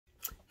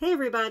Hey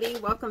everybody,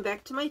 welcome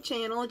back to my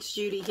channel. It's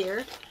Judy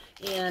here,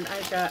 and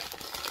I've got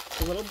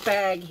a little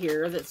bag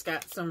here that's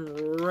got some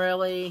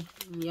really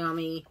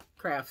yummy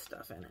craft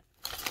stuff in it.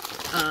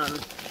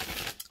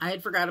 I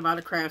had forgot about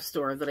a craft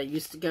store that I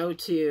used to go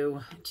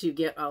to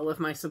get all of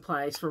my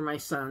supplies for my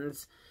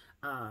son's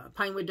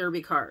Pinewood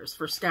Derby cars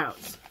for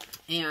Scouts.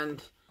 And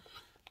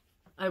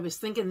I was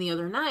thinking the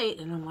other night,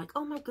 and I'm like,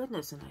 oh my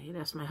goodness, and I had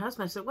asked my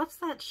husband, I said, what's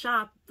that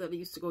shop that I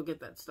used to go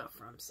get that stuff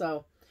from?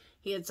 So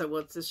he had said, well,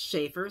 it's this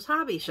Schaefer's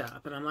hobby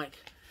shop. And I'm like,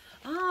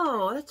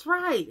 oh, that's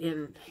right.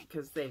 And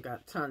because they've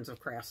got tons of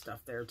craft stuff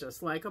there,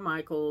 just like a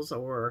Michael's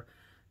or,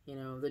 you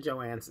know, the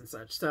Joann's and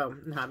such. So,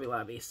 Hobby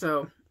Lobby.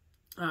 So,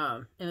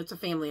 and it's a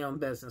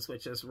family-owned business,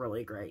 which is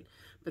really great.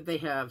 But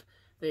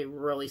they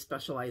really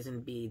specialize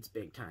in beads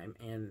big time.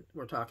 And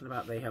we're talking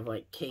about they have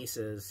like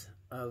cases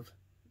of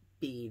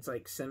beads,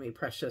 like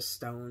semi-precious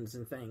stones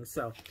and things.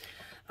 So,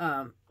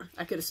 I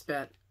could have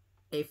spent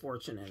a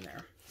fortune in there.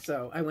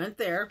 So I went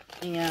there,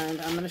 and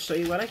I'm going to show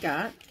you what I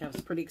got. I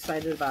was pretty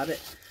excited about it.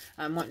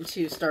 I'm wanting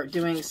to start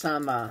doing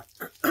some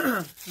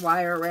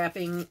wire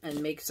wrapping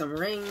and make some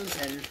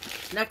rings and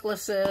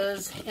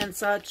necklaces and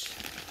such.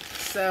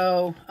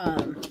 So I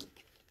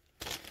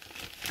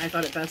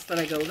thought it best that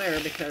I go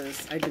there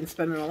because I've been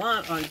spending a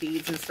lot on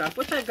beads and stuff,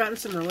 which I've gotten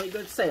some really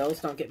good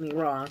sales, don't get me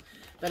wrong.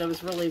 But I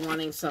was really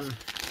wanting some,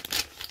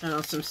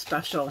 some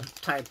special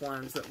type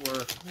ones that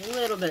were a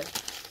little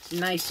bit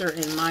nicer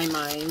in my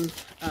mind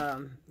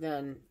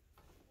than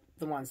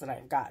the ones that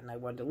I've gotten. I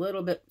wanted a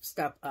little bit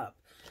step up.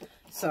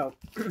 So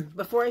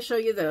before I show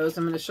you those,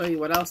 I'm going to show you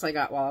what else I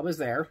got while I was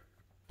there.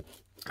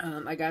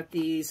 I got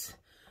these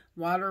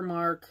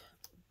watermark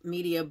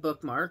media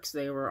bookmarks.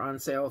 They were on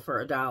sale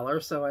for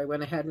 $1, so I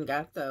went ahead and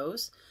got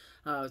those.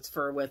 It's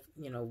for with,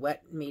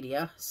 wet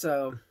media,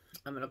 so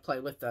I'm going to play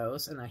with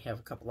those, and I have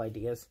a couple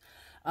ideas.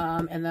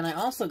 And then I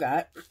also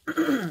got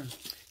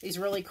these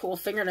really cool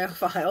fingernail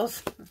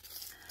files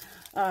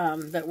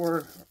that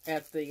were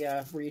at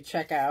the where you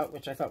check out,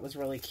 which I thought was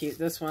really cute.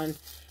 This one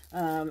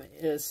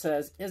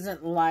says,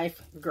 "Isn't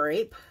life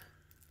grape?"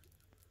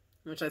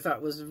 which I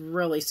thought was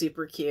really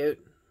super cute.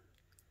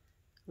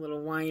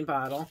 Little wine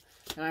bottle,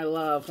 and I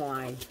love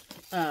wine.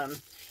 And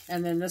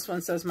then this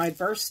one says, "My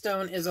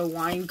birthstone is a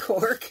wine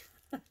cork,"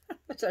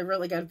 which I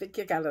really got a big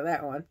kick out of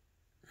that one.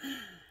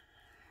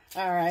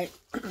 All right,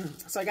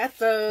 so I got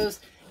those,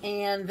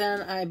 and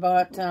then I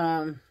bought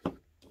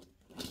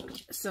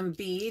some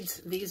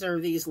beads. These are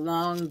these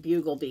long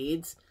bugle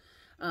beads.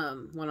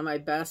 One of my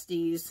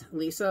besties,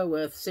 Lisa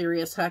with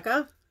Serious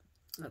Hecka,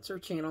 that's her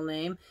channel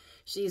name.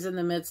 She's in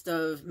the midst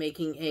of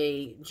making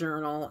a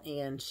journal,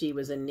 and she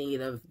was in need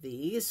of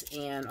these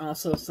and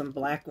also some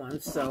black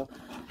ones. So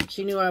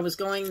she knew I was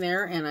going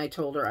there, and I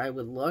told her I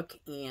would look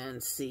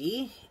and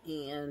see,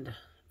 and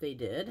they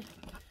did.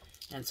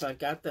 And so I've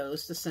got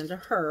those to send to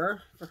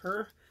her for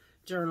her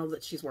journal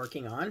that she's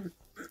working on.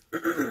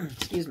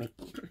 Excuse me.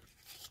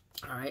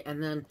 All right,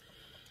 and then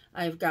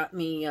I've got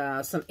me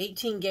some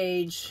 18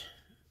 gauge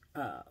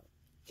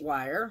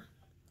wire,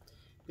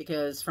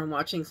 because from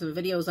watching some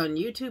videos on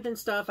YouTube and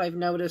stuff, I've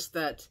noticed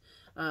that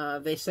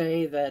they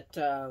say that,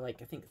 I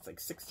think it's like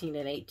 16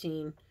 and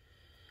 18,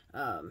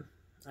 and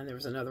there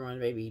was another one,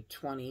 maybe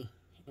 20,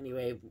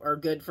 anyway, are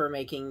good for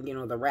making,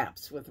 the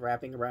wraps with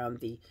wrapping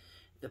around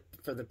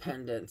for the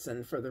pendants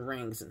and for the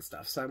rings and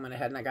stuff. So I went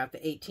ahead and I got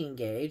the 18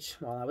 gauge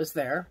while I was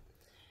there.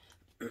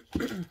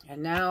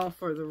 And now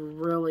for the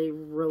really,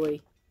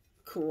 really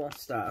cool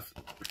stuff.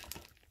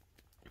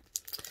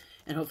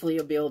 And hopefully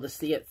you'll be able to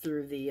see it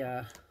through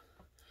the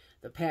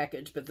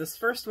package. But this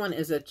first one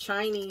is a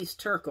Chinese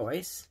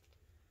turquoise.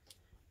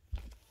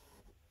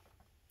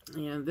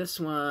 And this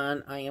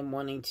one I am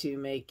wanting to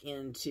make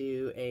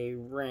into a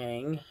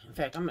ring. In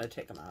fact, I'm going to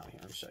take them out here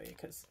and show you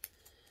because,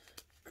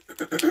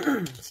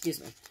 excuse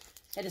me,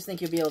 I just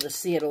think you'll be able to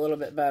see it a little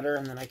bit better,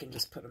 and then I can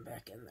just put them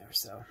back in there.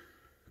 So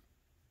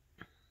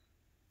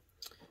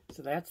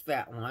that's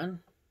that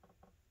one.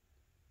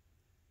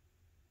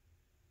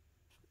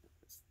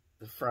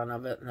 The front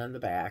of it and then the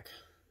back.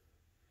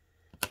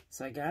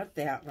 So I got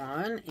that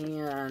one,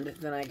 and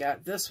then I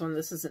got this one.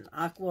 This is an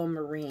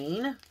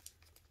aquamarine.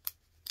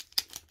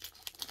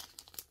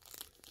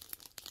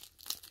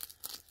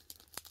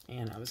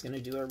 And I was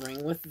going to do a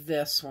ring with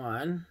this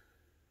one.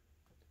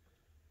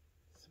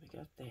 So we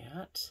got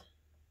that.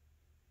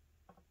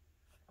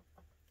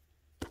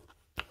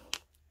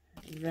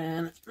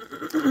 Then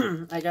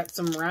I got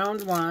some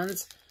round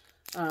ones.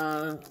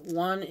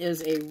 One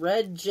is a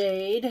red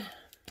jade,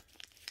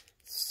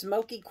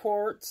 smoky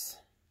quartz,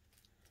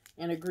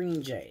 and a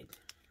green jade.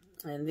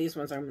 And these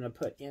ones I'm going to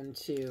put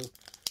into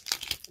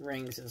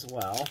rings as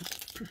well.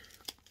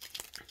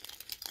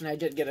 And I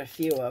did get a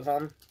few of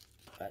them,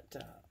 but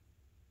let's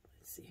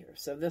see here.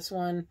 So this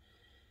one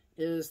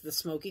is the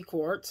smoky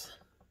quartz.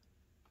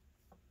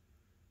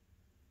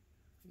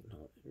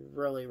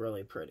 Really,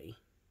 really pretty.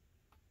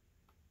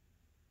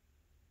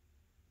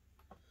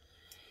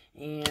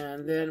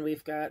 And then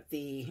we've got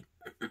the,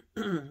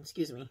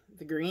 excuse me,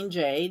 the green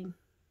jade.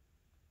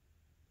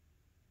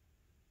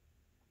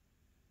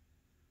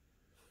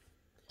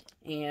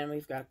 And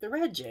we've got the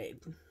red jade.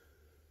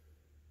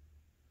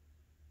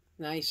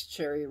 Nice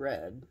cherry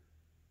red.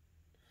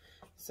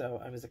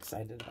 So I was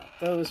excited about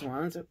those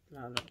ones. I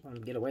don't want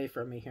to get away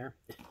from me here.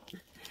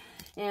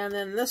 And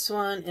then this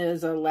one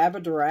is a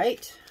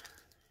labradorite.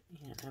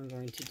 And I'm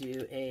going to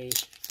do a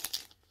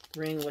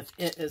ring with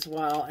it as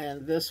well.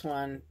 And this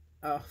one,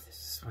 oh,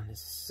 this one is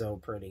so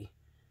pretty.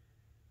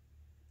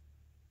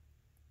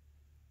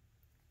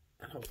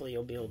 And hopefully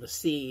you'll be able to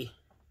see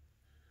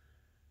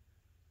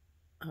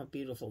how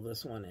beautiful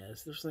this one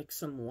is. There's like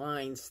some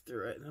lines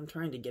through it. And I'm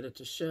trying to get it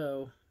to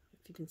show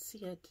if you can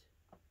see it.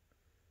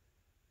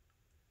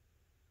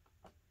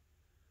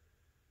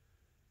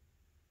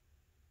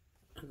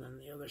 And then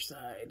the other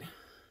side.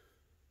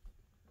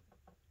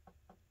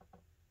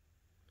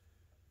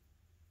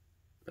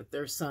 But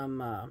there's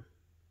some,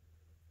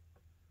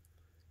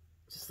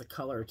 just the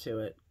color to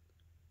it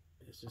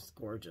is just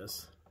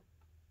gorgeous.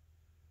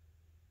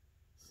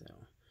 So,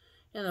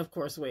 and of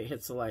course the way it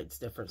hits the light's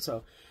different.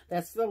 So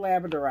that's the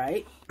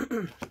labradorite.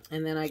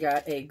 And then I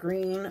got a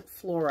green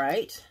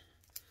fluorite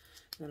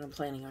that I'm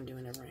planning on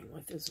doing a ring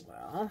with as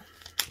well.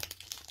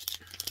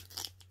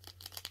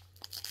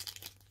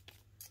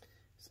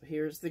 So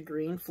here's the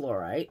green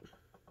fluorite.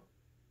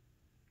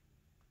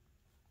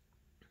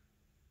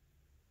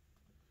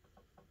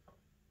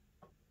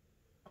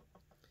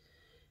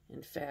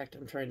 In fact,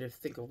 I'm trying to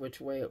think of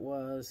which way it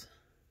was.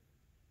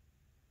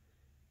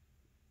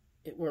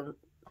 It were,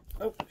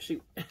 oh,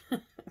 shoot.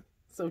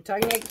 So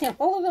tiny, I can't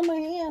hold it in my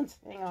hands.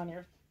 Hang on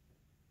here.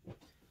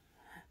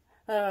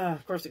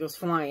 Of course, it goes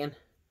flying.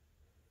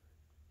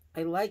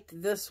 I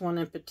liked this one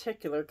in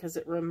particular because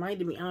it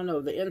reminded me, I don't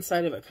know, the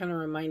inside of it kind of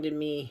reminded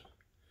me,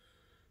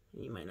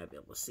 you might not be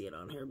able to see it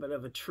on here, but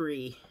of a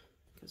tree.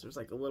 Because there's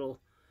like a little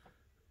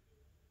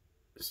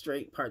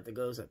straight part that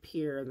goes up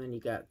here, and then you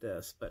got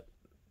this, but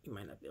you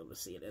might not be able to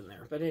see it in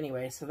there. But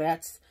anyway, so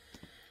that's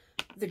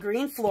the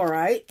green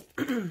fluorite.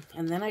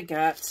 And then I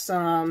got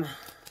some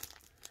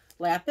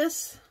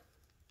lapis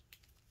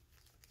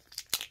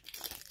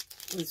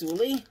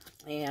lazuli.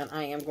 And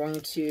I am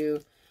going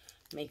to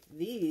make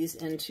these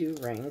into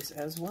rings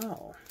as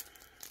well.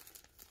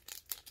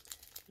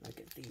 I'll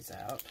get these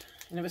out.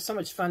 And it was so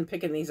much fun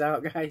picking these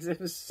out, guys. It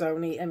was so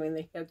neat. I mean,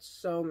 they had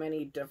so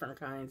many different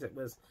kinds. It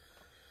was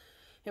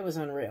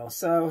unreal.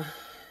 So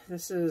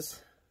this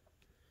is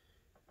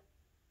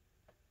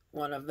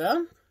one of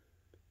them.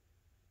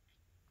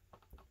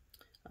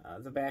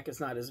 The back is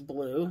not as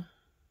blue,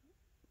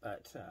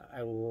 but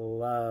I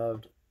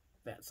loved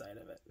that side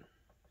of it.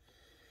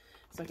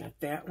 So I got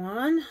that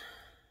one,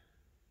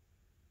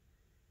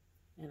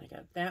 and I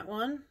got that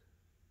one.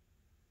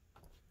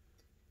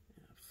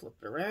 Flip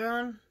it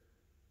around.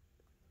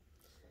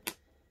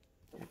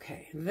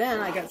 Okay, then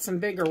I got some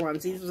bigger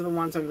ones. These are the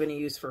ones I'm going to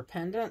use for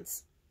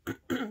pendants,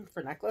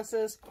 for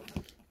necklaces.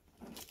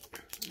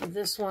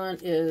 This one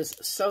is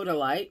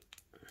Sodalite.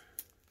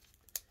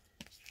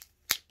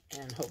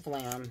 And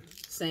hopefully I'm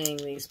saying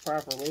these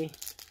properly.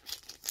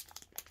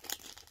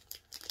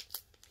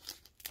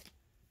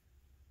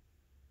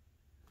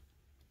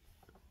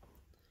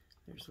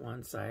 There's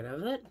one side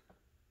of it.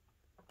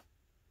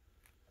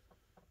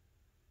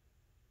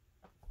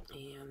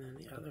 And then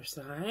the other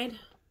side.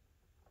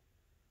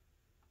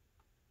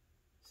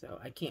 So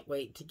I can't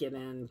wait to get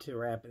into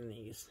wrapping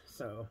these.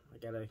 So I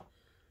gotta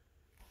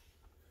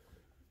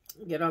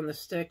get on the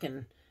stick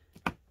and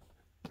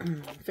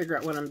figure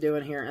out what I'm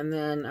doing here. And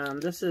then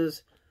this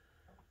is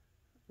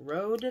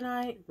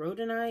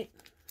rhodonite.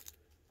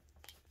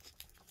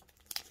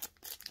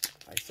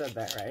 I said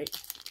that right.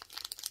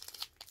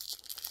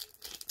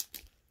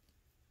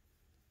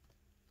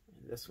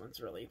 And this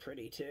one's really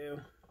pretty too.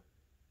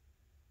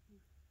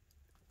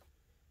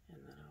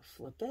 And then I'll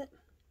flip it.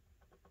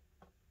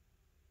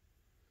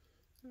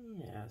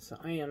 Yeah, so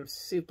I am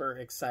super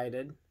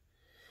excited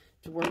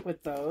to work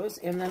with those.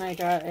 And then I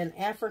got an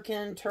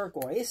African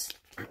turquoise.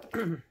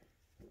 Which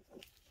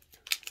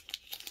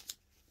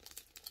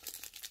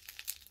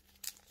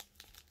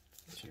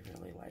I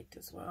really liked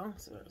as well.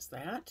 So there's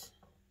that.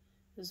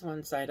 There's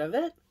one side of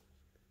it.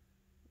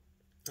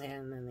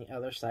 And then the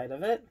other side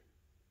of it.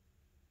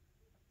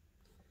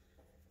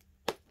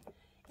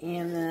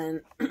 And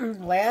then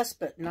last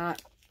but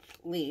not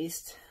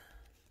least,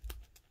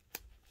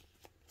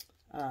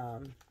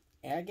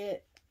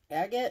 agate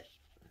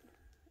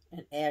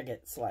and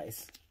agate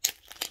slice.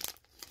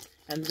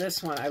 And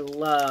this one I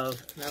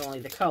love not only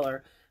the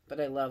color, but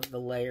I love the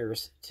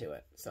layers to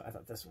it. So I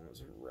thought this one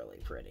was really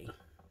pretty.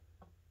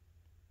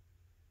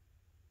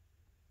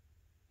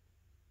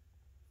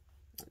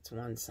 That's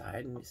one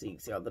side, and you can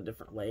see all the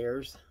different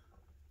layers.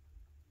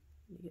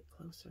 Let me get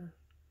closer.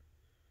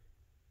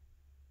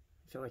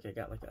 I feel like I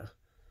got like a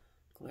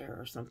glare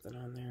or something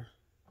on there.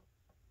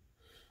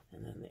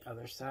 And then the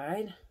other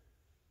side.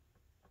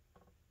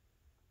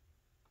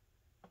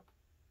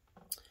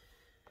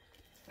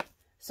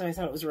 So I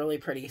thought it was really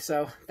pretty.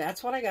 So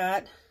that's what I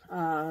got.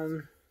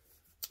 And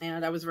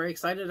I was very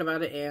excited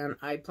about it. And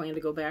I plan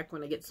to go back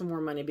when I get some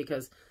more money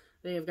because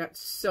they have got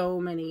so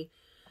many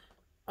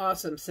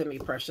awesome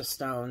semi-precious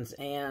stones,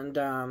 and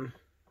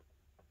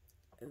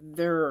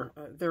their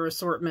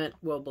assortment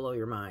will blow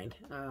your mind.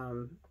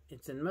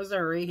 It's in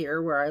Missouri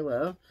here where I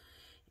live,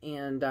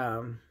 and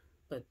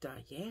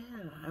yeah,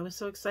 I was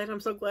so excited.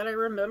 I'm so glad I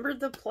remembered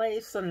the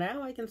place, so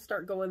now I can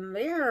start going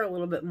there a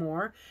little bit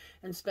more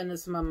and spending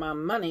some of my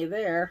money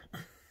there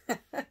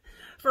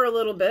for a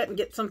little bit and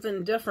get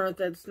something different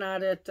that's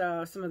not at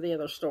some of the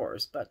other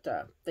stores. But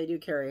they do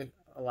carry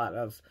a lot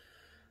of,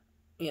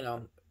 you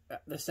know,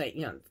 the same,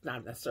 you know,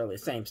 not necessarily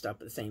the same stuff,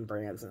 but the same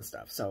brands and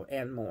stuff, so,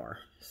 and more.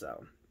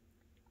 So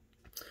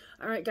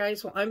all right,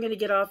 guys, well, I'm going to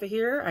get off of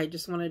here. I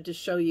just wanted to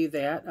show you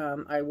that.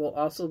 I will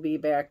also be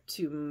back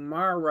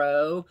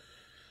tomorrow.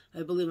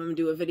 I believe I'm going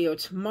to do a video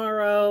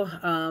tomorrow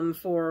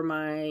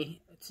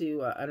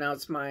to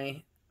announce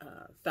my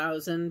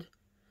 1,000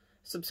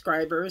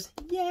 subscribers.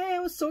 Yay, I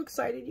was so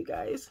excited, you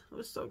guys. I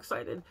was so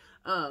excited.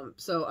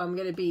 So I'm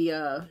going to be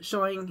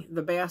showing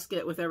the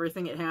basket with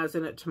everything it has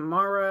in it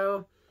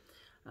tomorrow,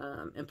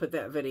 and put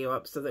that video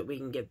up so that we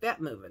can get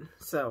that moving.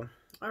 So,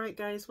 all right,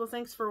 guys. Well,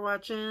 thanks for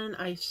watching.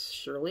 I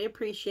surely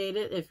appreciate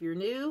it. If you're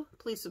new,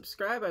 please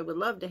subscribe. I would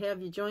love to have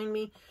you join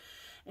me.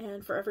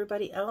 And for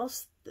everybody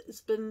else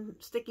that's been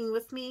sticking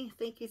with me,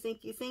 thank you,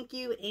 thank you, thank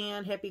you.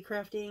 And happy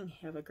crafting.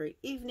 Have a great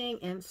evening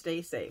and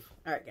stay safe.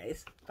 All right,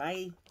 guys.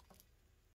 Bye.